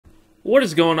What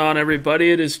is going on, everybody?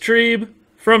 It is Treeb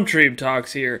from Treeb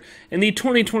Talks here, and the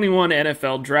 2021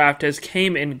 NFL Draft has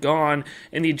came and gone,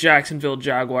 and the Jacksonville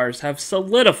Jaguars have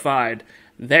solidified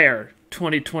their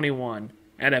 2021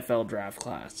 NFL Draft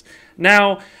class.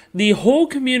 Now, the whole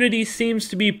community seems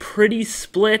to be pretty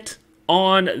split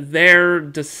on their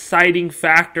deciding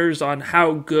factors on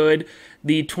how good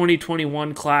the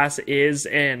 2021 class is,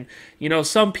 and,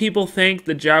 some people think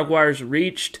the Jaguars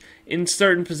reached in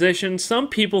certain positions. Some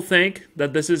people think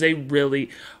that this is a really,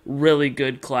 really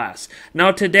good class.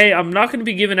 Now today, I'm not going to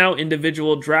be giving out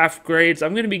individual draft grades.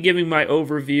 I'm going to be giving my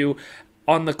overview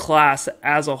on the class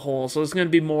as a whole. So it's going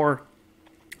to be more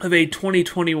of a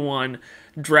 2021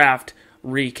 draft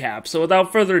recap. So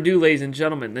without further ado, ladies and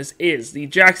gentlemen, this is the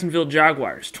Jacksonville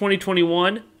Jaguars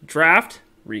 2021 draft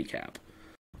recap.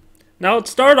 Now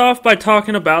let's start off by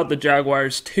talking about the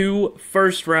Jaguars' two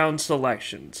first-round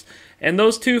selections. And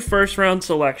those two first-round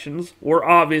selections were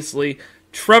obviously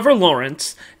Trevor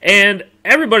Lawrence, and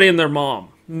everybody and their mom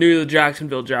knew the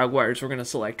Jacksonville Jaguars were going to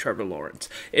select Trevor Lawrence.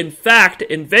 In fact,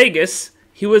 in Vegas,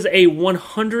 he was a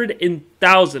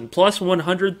 100,000 plus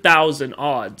 100,000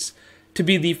 odds to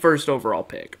be the first overall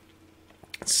pick.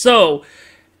 So,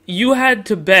 you had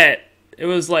to bet, it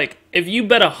was like, if you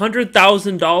bet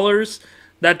 $100,000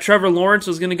 that Trevor Lawrence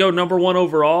was going to go number one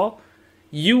overall,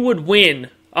 you would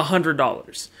win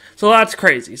 $100. So that's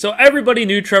crazy. So everybody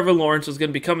knew Trevor Lawrence was going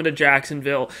to be coming to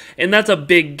Jacksonville, and that's a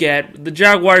big get. The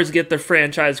Jaguars get their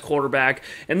franchise quarterback,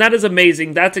 and that is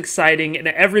amazing. That's exciting, and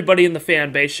everybody in the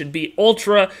fan base should be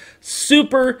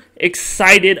super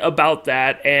excited about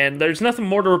that, and there's nothing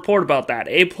more to report about that.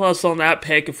 A+ on that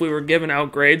pick if we were giving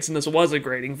out grades, and this was a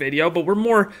grading video, but we're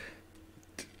more,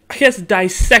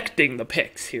 dissecting the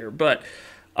picks here, but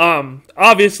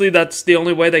obviously that's the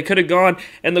only way they could have gone.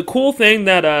 And the cool thing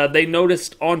that they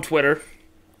noticed on Twitter,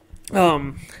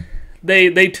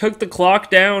 they took the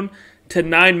clock down to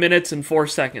 9 minutes and 4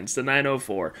 seconds, to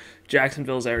 9:04,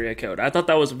 Jacksonville's area code. I thought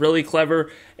that was really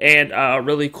clever and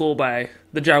really cool by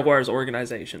the Jaguars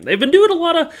organization. They've been doing a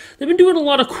lot of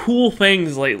cool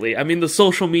things lately. I mean, the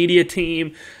social media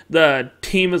team, the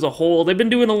team as a whole, they've been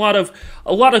doing a lot of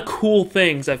cool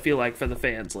things, I feel like, for the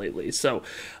fans lately. So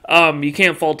you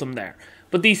can't fault them there.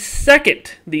 But the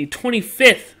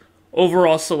 25th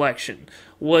overall selection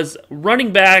was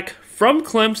running back from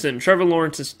Clemson, Trevor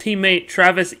Lawrence's teammate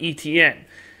Travis Etienne.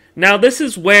 Now, this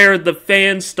is where the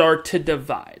fans start to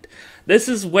divide. This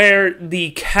is where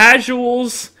the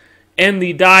casuals and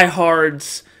the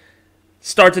diehards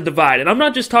start to divide. And I'm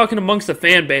not just talking amongst the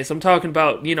fan base. I'm talking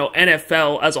about,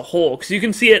 NFL as a whole. Because you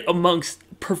can see it amongst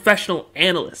professional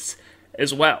analysts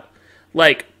as well.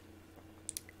 Like,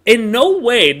 in no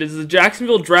way does the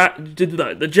Jacksonville Jaguars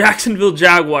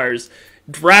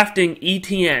drafting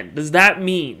ETN, does that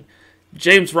mean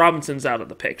James Robinson's out of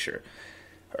the picture?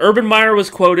 Urban Meyer was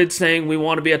quoted saying, "We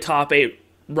want to be a top 8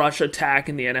 rush attack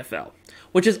in the NFL,"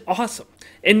 which is awesome.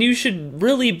 And you should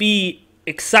really be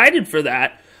excited for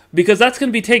that, because that's going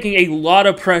to be taking a lot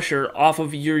of pressure off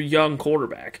of your young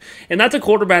quarterback. And that's a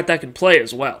quarterback that can play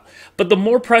as well. But the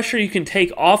more pressure you can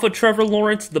take off of Trevor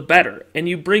Lawrence, the better. And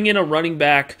you bring in a running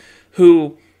back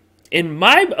who, in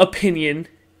my opinion,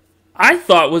 I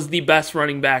thought was the best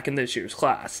running back in this year's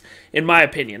class, in my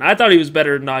opinion. I thought he was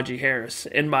better than Najee Harris,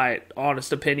 in my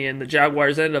honest opinion. The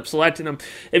Jaguars ended up selecting him.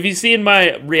 If you see in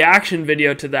my reaction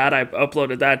video to that, I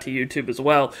uploaded that to YouTube as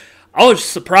well, I was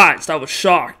surprised. I was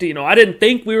shocked. I didn't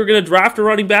think we were going to draft a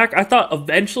running back. I thought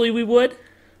eventually we would.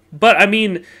 But, I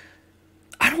don't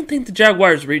think the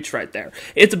Jaguars reached right there.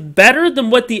 It's better than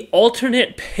what the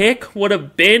alternate pick would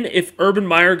have been if Urban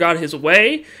Meyer got his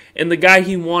way and the guy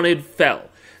he wanted fell.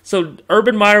 So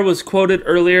Urban Meyer was quoted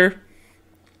earlier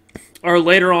or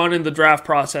later on in the draft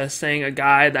process saying a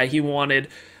guy that he wanted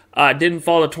didn't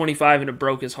fall to 25 and it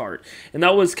broke his heart. And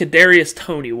that was Kadarius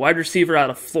Toney, wide receiver out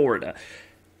of Florida.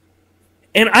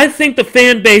 And I think the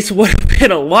fan base would have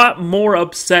been a lot more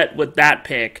upset with that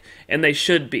pick, and they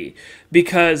should be.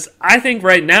 Because I think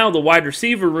right now the wide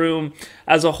receiver room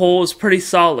as a whole is pretty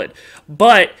solid.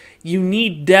 But you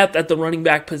need depth at the running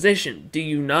back position. Do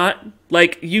you not?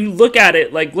 You look at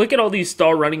it, look at all these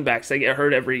star running backs that get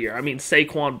hurt every year.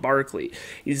 Saquon Barkley,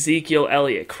 Ezekiel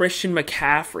Elliott, Christian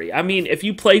McCaffrey. If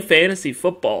you play fantasy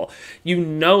football, you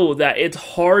know that it's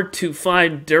hard to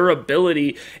find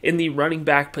durability in the running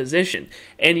back position.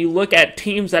 And you look at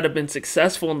teams that have been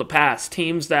successful in the past,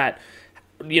 teams that,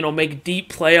 make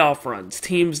deep playoff runs,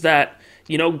 teams that,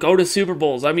 go to Super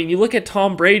Bowls. You look at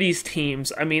Tom Brady's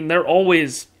teams, they're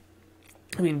always,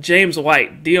 James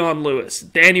White, Dion Lewis,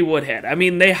 Danny Woodhead.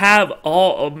 They have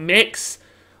all a mix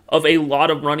of a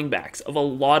lot of running backs, of a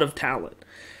lot of talent.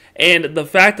 And the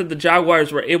fact that the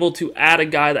Jaguars were able to add a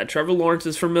guy that Trevor Lawrence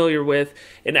is familiar with,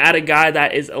 and add a guy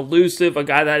that is elusive, a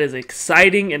guy that is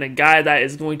exciting, and a guy that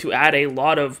is going to add a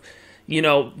lot of,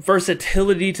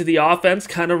 versatility to the offense,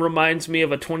 kind of reminds me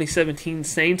of a 2017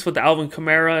 Saints with Alvin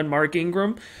Kamara and Mark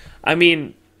Ingram. I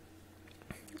mean,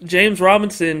 James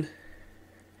Robinson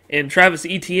and Travis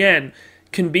Etienne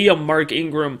can be a Mark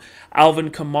Ingram,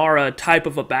 Alvin Kamara type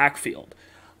of a backfield.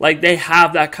 Like, they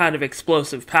have that kind of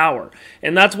explosive power.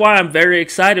 And that's why I'm very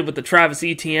excited with the Travis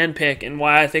Etienne pick, and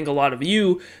why I think a lot of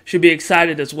you should be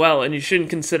excited as well, and you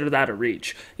shouldn't consider that a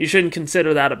reach. You shouldn't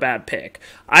consider that a bad pick.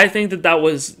 I think that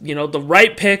was, the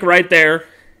right pick right there,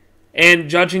 and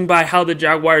judging by how the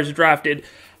Jaguars drafted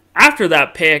after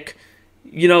that pick,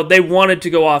 they wanted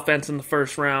to go offense in the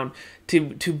first round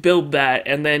to build that,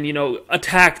 and then,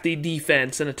 attack the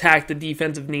defense and attack the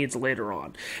defensive needs later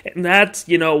on. And that's,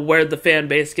 where the fan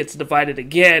base gets divided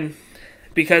again,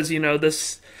 because,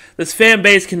 this fan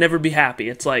base can never be happy.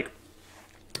 It's like,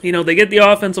 they get the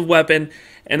offensive weapon,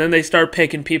 and then they start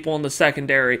picking people in the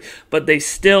secondary, but they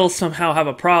still somehow have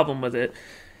a problem with it.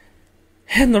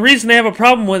 And the reason they have a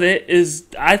problem with it is,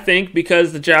 I think,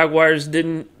 because the Jaguars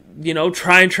didn't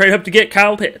try and trade up to get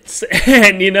Kyle Pitts.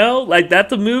 And,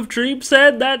 that's a move Treeb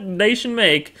said that they should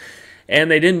make. And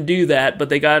they didn't do that, but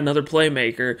they got another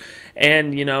playmaker.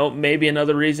 And, maybe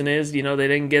another reason is, they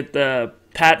didn't get the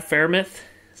Pat Fairmouth,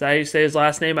 is that how you say his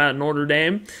last name, out of Notre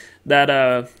Dame?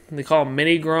 That, they call him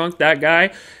Mini Gronk, that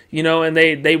guy. And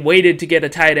they waited to get a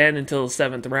tight end until the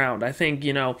 7th round. I think,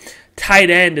 tight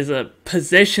end is a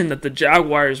position that the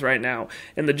Jaguars right now,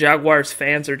 and the Jaguars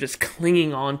fans are just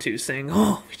clinging on to, saying,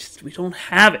 oh, we don't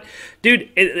have it. Dude,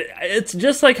 it's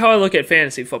just like how I look at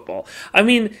fantasy football. I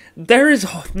mean, there is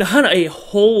not a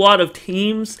whole lot of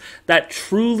teams that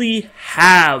truly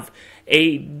have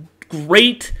a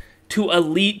great to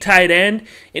elite tight end,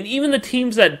 and even the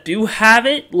teams that do have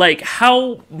it, like,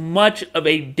 how much of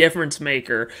a difference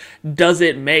maker does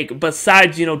it make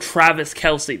besides, Travis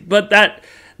Kelce? But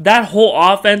that whole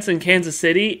offense in Kansas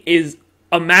City is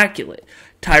immaculate.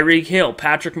 Tyreek Hill,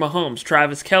 Patrick Mahomes,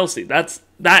 Travis Kelce,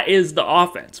 that is the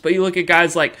offense. But you look at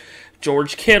guys like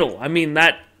George Kittle, I mean,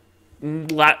 that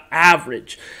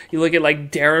average. You look at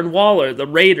like Darren Waller, the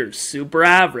Raiders, super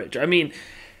average. I mean,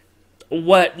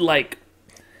 what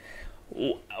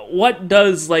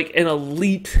does like an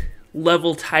elite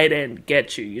level tight end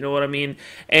get you? You know what I mean?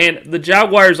 And the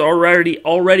Jaguars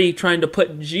already trying to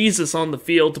put Jesus on the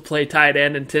field to play tight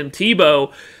end and Tim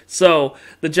Tebow. So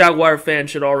the Jaguar fan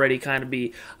should already kind of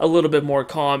be a little bit more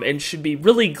calm and should be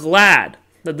really glad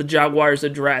that the Jaguars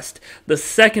addressed the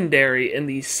secondary in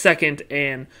the 2nd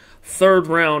and 3rd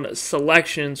round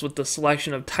selections with the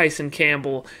selection of Tyson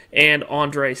Campbell and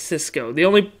Andre Sisco. The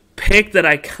only pick that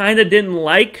I kind of didn't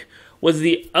like was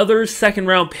the other 2nd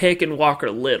round pick in Walker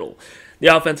Little, the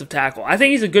offensive tackle. I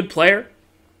think he's a good player.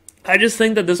 I just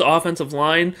think that this offensive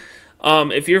line,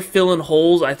 if you're filling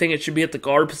holes, I think it should be at the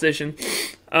guard position.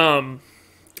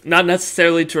 Not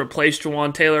necessarily to replace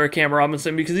Jawan Taylor or Cam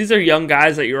Robinson, because these are young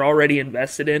guys that you're already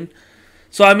invested in.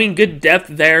 So, I mean, good depth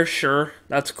there, sure,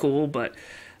 that's cool, but,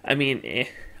 I mean,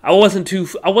 I wasn't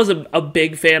a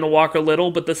big fan of Walker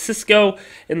Little, but the Sisco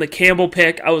and the Campbell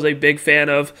pick, I was a big fan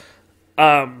of.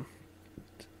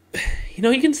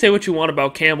 You can say what you want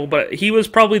about Campbell, but he was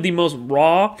probably the most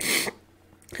raw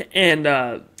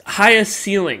and highest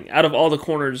ceiling out of all the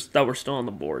corners that were still on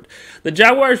the board. The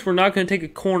Jaguars were not going to take a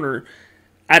corner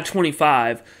at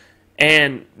 25,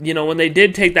 and, when they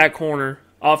did take that corner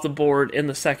off the board in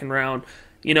the 2nd round,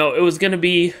 it was going to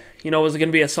be, was it going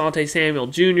to be Asante Samuel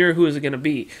Jr.? Who was it going to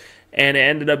be? And it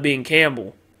ended up being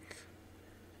Campbell.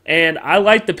 And I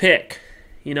like the pick.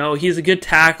 He's a good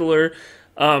tackler.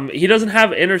 He doesn't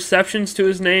have interceptions to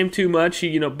his name too much,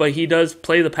 but he does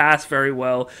play the pass very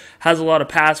well. Has a lot of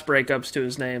pass breakups to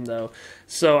his name, though.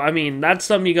 So, I mean, that's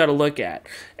something you got to look at.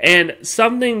 And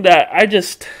something that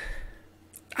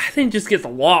I think just gets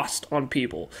lost on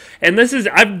people. And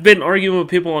I've been arguing with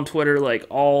people on Twitter like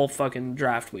all fucking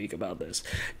draft week about this.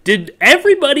 Did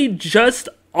everybody just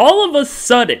all of a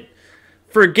sudden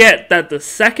forget that the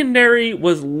secondary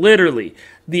was literally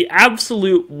the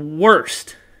absolute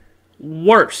worst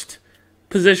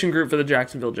position group for the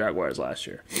Jacksonville Jaguars last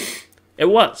year? It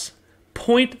was.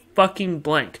 Point fucking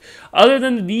blank. Other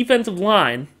than the defensive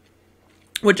line,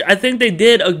 which I think they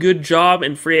did a good job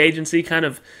in free agency kind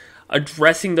of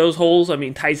addressing those holes. I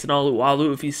mean, Tyson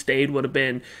Alualu, if he stayed, would have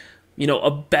been,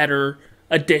 a better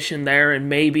addition there, and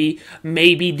maybe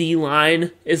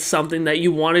D-line is something that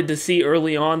you wanted to see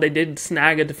early on. They did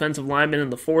snag a defensive lineman in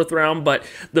the 4th round, but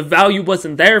the value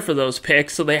wasn't there for those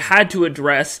picks, so they had to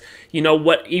address,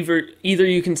 what either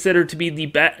you consider to be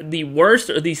the worst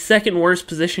or the second worst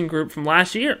position group from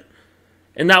last year,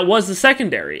 and that was the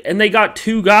secondary. And they got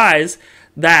 2 guys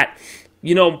that,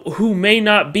 who may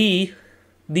not be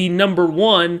the number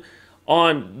 1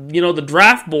 on, the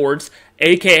draft boards,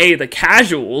 aka the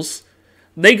casuals.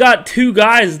 They got 2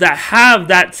 guys that have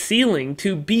that ceiling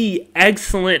to be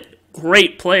excellent,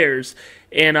 great players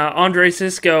in Andre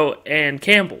Sisco and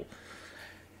Campbell.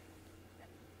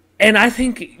 And I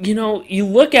think, you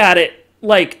look at it,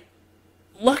 look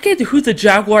at who the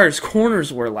Jaguars'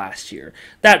 corners were last year.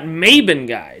 That Maben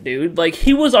guy, dude.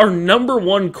 He was our number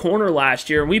 1 corner last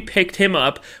year, and we picked him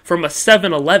up from a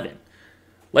 7-Eleven.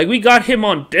 We got him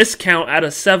on discount at a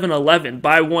 7-Eleven.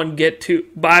 Buy one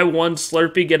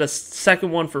Slurpee, get a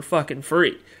second one for fucking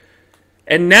free.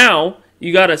 And now,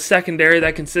 you got a secondary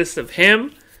that consists of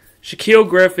him, Shaquille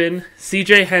Griffin,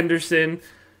 CJ Henderson,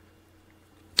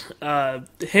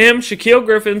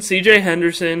 CJ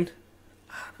Henderson,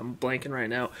 I'm blanking right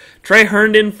now, Trey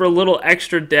Herndon for a little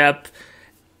extra depth,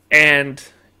 and,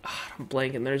 I'm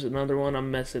blanking, there's another one I'm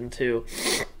missing too.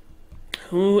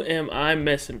 Who am I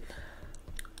missing?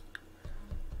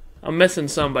 I'm missing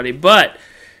somebody, but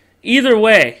either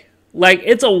way,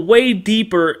 it's a way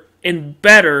deeper and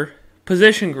better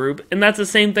position group, and that's the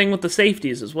same thing with the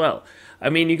safeties as well.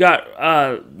 I mean, you got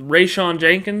Rayshawn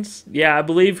Jenkins, I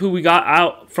believe, who we got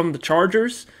out from the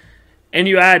Chargers, and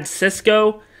you add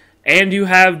Sisco, and you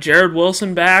have Jared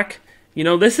Wilson back.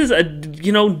 This is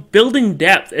building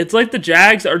depth. It's like the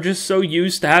Jags are just so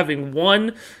used to having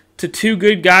 1 to 2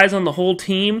 good guys on the whole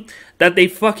team that they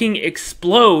fucking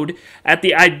explode at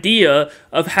the idea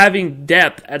of having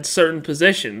depth at certain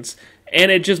positions, and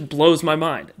it just blows my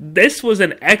mind. This was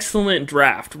an excellent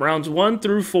draft, rounds 1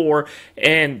 through 4,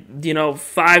 and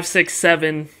 5, 6,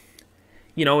 7,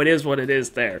 it is what it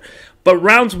is there. But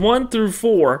rounds 1 through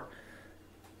 4,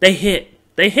 they hit,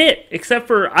 except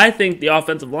for, I think, the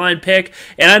offensive line pick.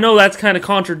 And I know that's kind of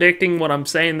contradicting what I'm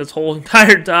saying this whole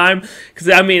entire time, because,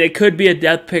 it could be a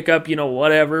depth pickup,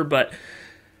 whatever. But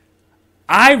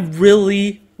I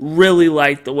really, really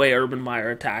like the way Urban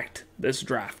Meyer attacked this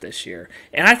draft this year.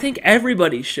 And I think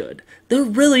everybody should. There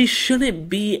really shouldn't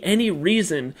be any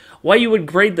reason why you would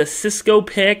grade the Sisco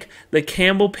pick, the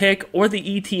Campbell pick, or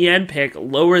the ETN pick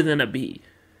lower than a B.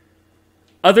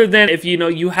 Other than if,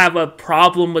 you have a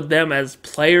problem with them as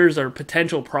players or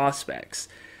potential prospects.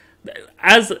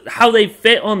 As how they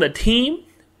fit on the team,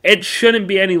 it shouldn't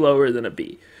be any lower than a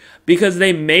B. Because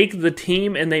they make the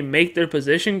team, and they make their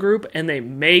position group, and they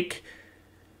make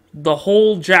the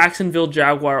whole Jacksonville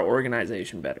Jaguar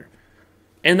organization better.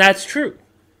 And that's true.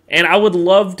 And I would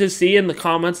love to see in the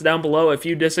comments down below, if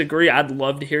you disagree, I'd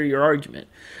love to hear your argument.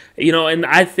 And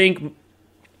I think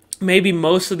maybe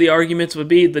most of the arguments would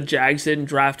be the Jags didn't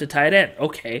draft a tight end.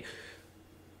 Okay.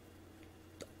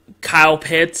 Kyle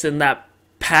Pitts and that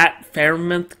Pat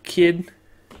Fairmouth kid,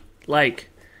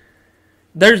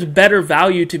 there's better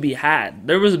value to be had.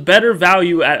 There was better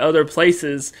value at other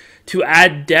places to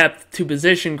add depth to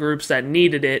position groups that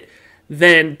needed it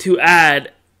than to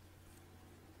add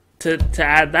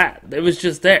that. It was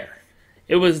just there.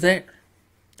 It was there.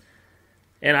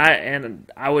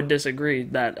 And I would disagree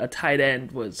that a tight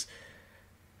end was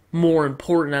more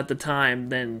important at the time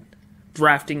than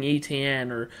drafting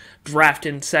ETN or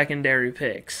drafting secondary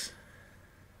picks.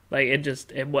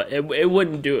 It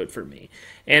wouldn't do it for me.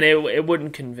 And it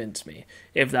wouldn't convince me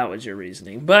if that was your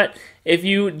reasoning. But if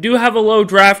you do have a low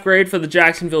draft grade for the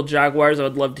Jacksonville Jaguars, I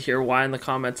would love to hear why in the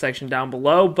comment section down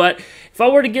below. But if I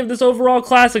were to give this overall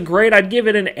class a grade, I'd give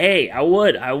it an A. I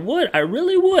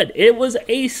really would. It was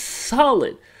a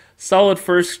solid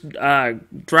first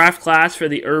draft class for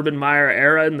the Urban Meyer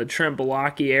era and the Trent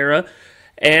Baalke era.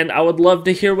 And I would love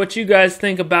to hear what you guys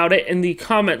think about it in the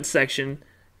comment section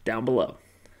down below.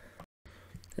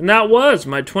 And that was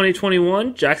my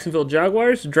 2021 Jacksonville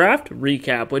Jaguars draft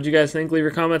recap. What did you guys think? Leave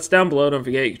your comments down below. Don't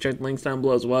forget, you can check the links down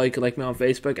below as well. You can like me on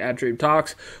Facebook at Treeb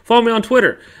Talks. Follow me on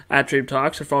Twitter at Treeb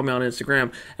Talks, or follow me on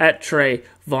Instagram at Trey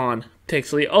Vaughn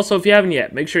Pixley. Also, if you haven't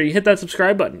yet, make sure you hit that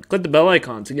subscribe button. Click the bell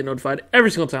icon to get notified every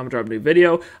single time I drop a new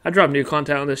video. I drop new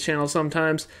content on this channel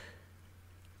sometimes.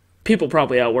 People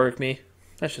probably outwork me.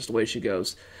 That's just the way she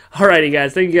goes. Alrighty,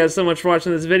 guys. Thank you guys so much for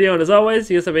watching this video. And as always,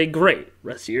 you guys have a great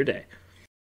rest of your day.